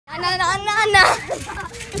Aja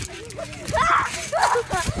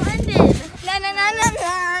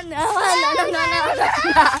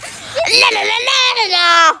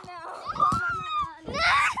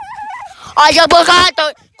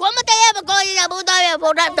berkata, kau mesti ya berkata ya budaya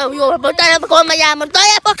budaya tu, yo budaya kau macam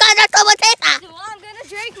budaya berkata tu betul tak? I'm gonna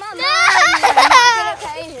drink my money. I'm gonna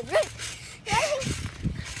pay you.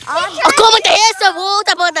 Aku mesti ya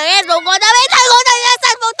sebut apa tu ya, kau dah betul kau dah ya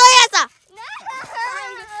sebut tu ya sa.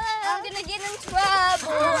 I'm gonna get in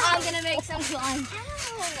trouble. I'm gonna make some fun.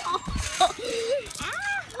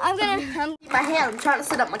 My hand, I'm trying to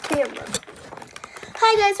set up my camera.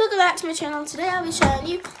 Hi guys, welcome back to my channel. Today I'll be showing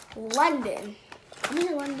you London. I'm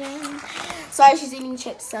in London. Sorry, she's eating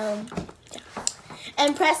chips, so yeah.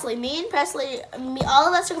 And Presley, all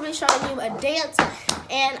of us are gonna be showing you a dance,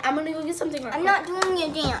 and I'm gonna go get something. I'm not doing a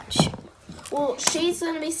dance. Well, she's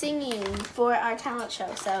gonna be singing for our talent show.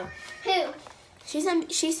 So Who? she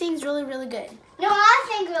sings really, really good. No, I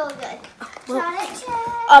think really good. Well,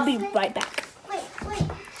 I'll be right back. Wait.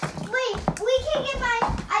 We can get my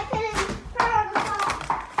iPad and put it on the phone.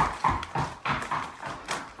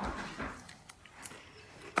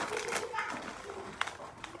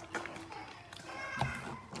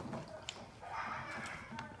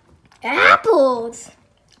 Apples.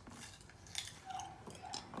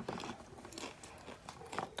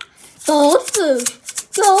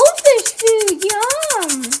 Goldfish food,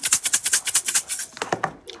 yum.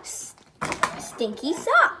 Stinky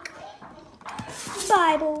sock.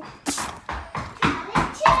 Bible.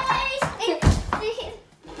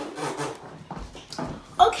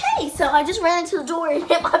 Okay, so I just ran into the door and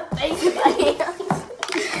hit my face with my hands.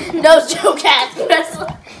 No joke, ask Presley.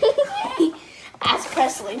 Ask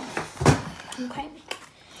Presley. Okay.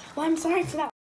 Well, I'm sorry for that.